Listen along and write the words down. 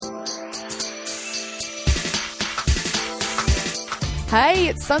Hey,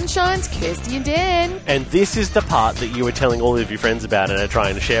 it's Sunshine's Kirsty and Dan. And this is the part that you were telling all of your friends about and are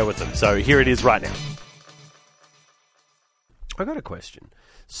trying to share with them. So here it is right now. I got a question.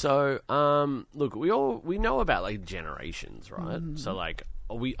 So, look, we know about like generations, right? So, like,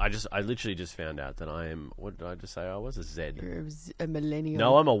 I literally just found out that I am. What did I just say? I was a Z. You're a millennial.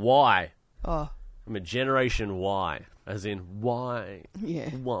 No, I'm a Y. Oh, I'm a Generation Y, as in Y. yeah.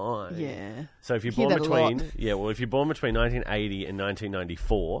 Y. Yeah. So if you're Hear born that a lot. between, if you're born between 1980 and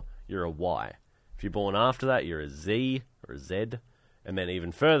 1994, you're a Y. If you're born after that, you're a Z or a Z, and then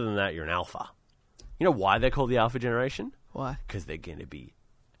even further than that, you're an Alpha. You know why they're called the Alpha generation? Why? Because they're going to be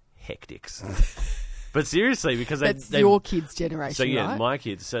hectics. But seriously, because That's your kids' generation, so yeah, right? my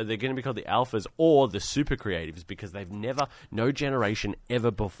kids. So they're going to be called the Alphas or the super creatives because no generation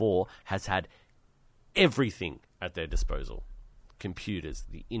ever before has had everything at their disposal. Computers,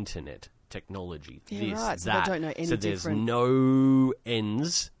 the internet, technology, Yeah, this, right, so that. they don't know any so there's different. no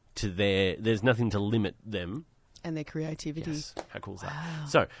ends to there's nothing to limit them. And their creativity. Yes. How cool is that?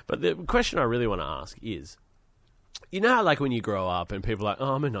 So, but the question I really want to ask is, you know how, like, when you grow up and people are like,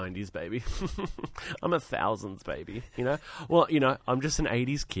 oh, I'm a 90s baby. I'm a thousands baby, you know? Well, you know, I'm just an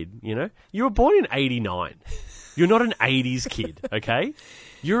 80s kid, you know? You were born in 89. You're not an 80s kid, okay?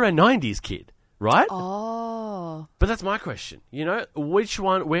 You're a 90s kid, right? Oh. But that's my question, you know? Which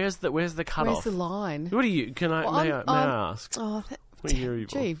one, where's the cutoff? Where's the line? What are you, may I ask? Oh, What year are you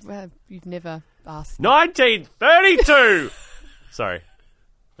born? gee, you've never asked. 1932! Sorry.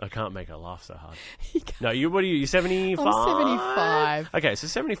 I can't make her laugh so hard. No, what are you? You're 75? I'm 75. Okay, so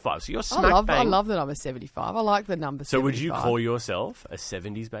 75. So you're smack bang. I love that I'm a 75. I like the number 75. So would you call yourself a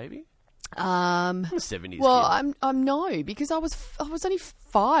 70s baby? I'm a 70s Well, kid. I'm no, because I was only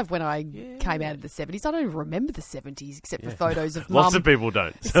 5 when I came out of the 70s. I don't even remember the 70s except for photos of Mum. Lots of people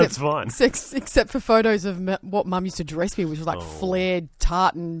don't, so that's fine. Except for photos of what Mum used to dress me, which was like flared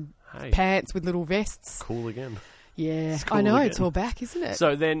tartan pants with little vests. Cool again. Yeah, Cool I know, again. it's all back, isn't it?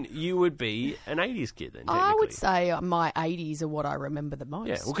 So then you would be an 80s kid then, technically. I would say my 80s are what I remember the most.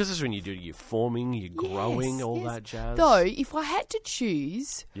 Yeah, well, because that's when you're forming, you're growing, all that jazz. Though, if I had to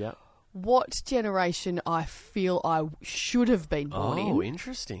choose what generation I feel I should have been born in... Oh,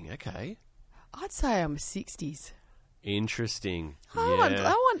 interesting, okay. I'd say I'm a 60s. Interesting. I'm You're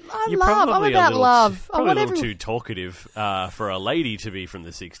love. I'm probably about love. Probably a little too talkative for a lady to be from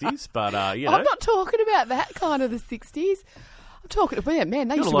the 60s, but, you know. I'm not talking about that kind of the 60s. I'm talking about, man,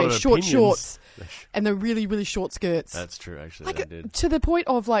 they used to a lot wear of short opinions. shorts and the really, really short skirts. That's true, actually, like, they did. to the point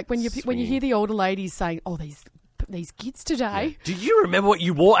of, like, when you Swinging. hear the older ladies saying, oh, these kids today. Do you remember what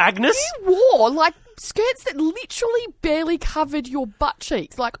you wore, Agnes? You wore, like, skirts that literally barely covered your butt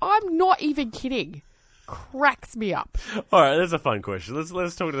cheeks. Like, I'm not even kidding. Cracks me up. All right, that's a fun question.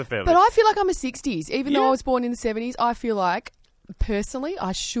 Let's talk to the family. But I feel like I'm a 60s. Even though I was born in the 70s, I feel like, personally,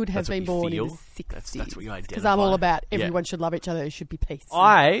 I should have been born in the 60s. That's what you identify. Because I'm all about everyone should love each other. There should be peace.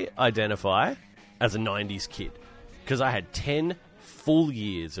 I identify as a 90s kid because I had 10 full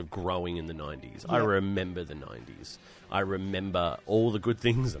years of growing in the 90s. I remember the 90s. I remember all the good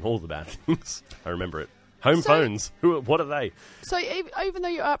things and all the bad things. I remember it. Home phones. What are they? So even though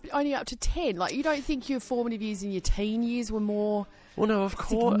you're only up to 10, like, you don't think your formative years and your teen years were more... Well, no, of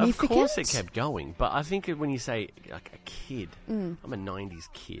course it significant? kept going. But I think when you say like a kid, I'm a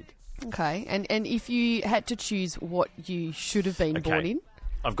 90s kid. Okay, and if you had to choose what you should have been born in?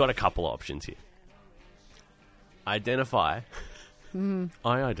 I've got a couple of options here. I identify,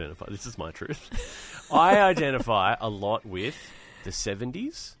 this is my truth. I identify a lot with the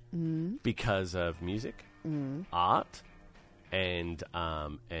 70s because of music, art, and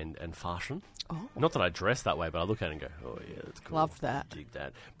fashion. Oh. Not that I dress that way, but I look at it and go, oh yeah, that's cool. Love that. Dig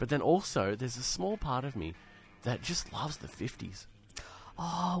that. But then also, there's a small part of me that just loves the 50s.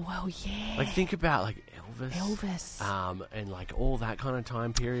 Oh, well, yeah. Like, think about, like, Elvis. Elvis. And, like, all that kind of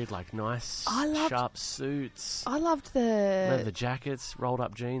time period, like, nice, sharp suits. I loved the... leather jackets,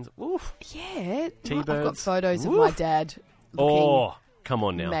 rolled-up jeans. Oof. Yeah. T-birds. I've got photos of my dad looking come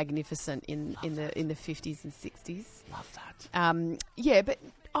on now. magnificent in the 50s and 60s. Love that. Yeah, but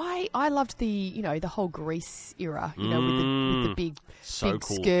I loved the whole Grease era, with the big So big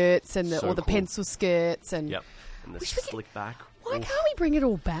cool. skirts and So the cool. pencil skirts and And the slick back. Why can't we bring it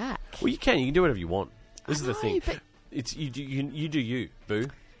all back? Well, you can. You can do whatever you want. This is the thing. But It's you do you, boo.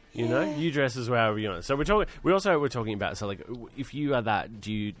 You know, you dress as however you want. So we're talking about. So, like, if you are that,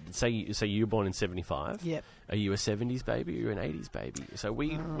 do you say you were born in 75? Yep. Are you a 70s baby or are you an 80s baby? So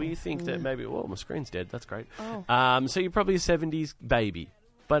we think that maybe my screen's dead. That's great. So you're probably a 70s baby,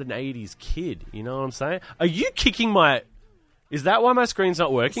 but an 80s kid. You know what I'm saying? Are you kicking my? Is that why my screen's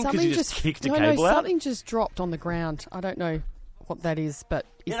not working? Because you just kicked a cable out? Something just dropped on the ground. I don't know. what that is, but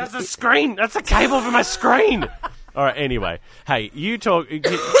that's a screen. That's a cable for my screen. All right. Anyway, hey, you talk.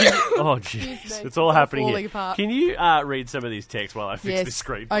 Oh, jeez, it's all happening here. Apart. Can you read some of these texts while I fix this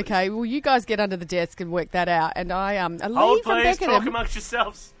screen? Please? Okay. Well, you guys get under the desk and work that out. And I Hold, please. Talk amongst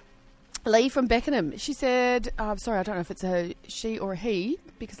yourselves. Lee from Beckenham. She said, sorry, I don't know if it's a she or a he,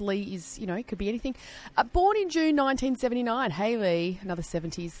 because Lee is, could be anything. Born in June 1979. Hey, Lee, another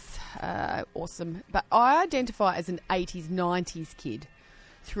 70s. Awesome. But I identify as an 80s, 90s kid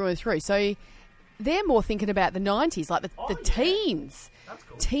through and through. So they're more thinking about the 90s, like the teens. That's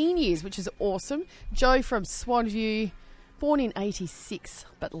cool. Teen years, which is awesome. Joe from Swanview, born in 86,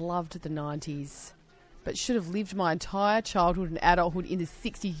 but loved the 90s. But should have lived my entire childhood and adulthood in the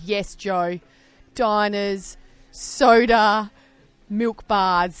 60s. Yes, Joe. Diners, soda, milk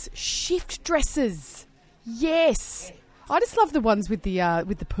bars, shift dresses. Yes. I just love the ones with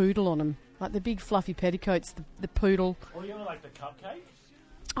the poodle on them. Like the big fluffy petticoats, the poodle. Or you know, like the cupcake?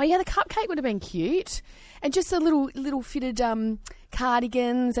 Oh, yeah, the cupcake would have been cute. And just the little fitted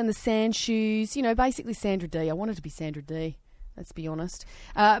cardigans and the sand shoes. Basically Sandra D. I wanted to be Sandra D, let's be honest.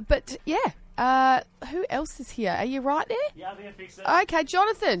 But, yeah. Who else is here? Are you right there? Yeah, I think I fixed it. Okay,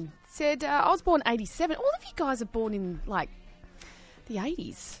 Jonathan said, I was born 87. All of you guys are born in, the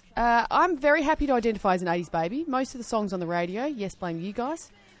 80s. I'm very happy to identify as an 80s baby. Most of the songs on the radio, yes, blame you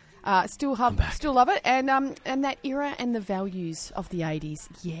guys. Still love it. And that era and the values of the 80s,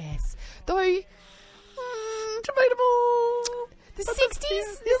 yes. Though, debatable. The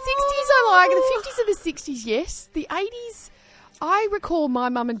 60s I like. The 50s and the 60s, yes. The 80s... I recall my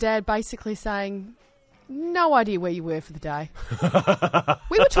mum and dad basically saying, no idea where you were for the day.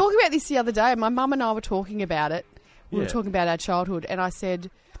 We were talking about this the other day. My mum and I were talking about it. We were talking about our childhood. And I said,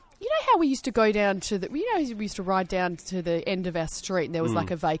 you know how we used to go down to we used to ride down to the end of our street and there was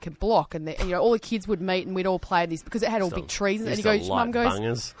like a vacant block and all the kids would meet and we'd all play this because it had all big trees. And he goes, Mum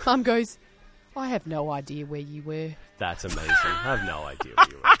goes, I have no idea where you were. That's amazing. I have no idea where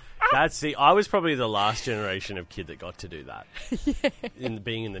you were. I was probably the last generation of kid that got to do that. Yeah.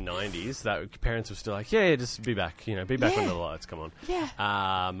 Being in the 90s, that parents were still like, just be back, be back when the lights come on. Yeah.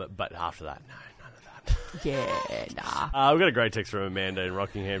 But after that, no, none of that. Yeah, nah. We've got a great text from Amanda in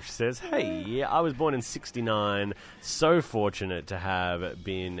Rockingham. She says, hey, I was born in 69. So fortunate to have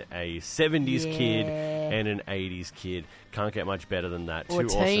been a 70s kid and an 80s kid. Can't get much better than that. Or a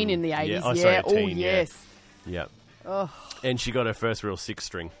teen in the 80s. Yeah. Oh, yes. Yeah. Oh. And she got her first real six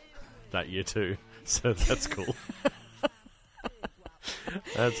string that year too, so that's cool.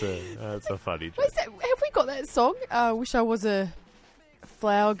 That's a funny joke. Have we got that song? Wish I was a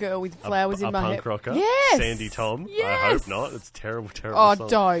flower girl with flowers in my hair. A punk rocker? Yes! Sandy Tom? Yes! I hope not. It's a terrible Oh, song.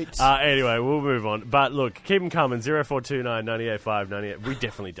 don't. Anyway, we'll move on. But look, keep them coming. 0429 985 98. We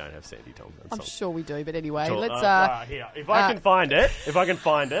definitely don't have Sandy Tom. I'm sure we do, but anyway, let's... here. If I can find it.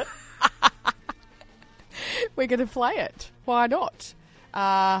 We're going to play it. Why not?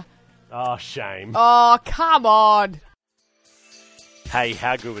 Oh, shame. Oh, come on. Hey,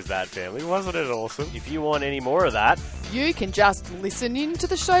 how good was that, family? Wasn't it awesome? If you want any more of that, you can just listen in to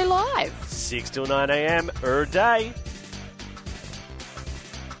the show live. 6 till 9 a.m. er day.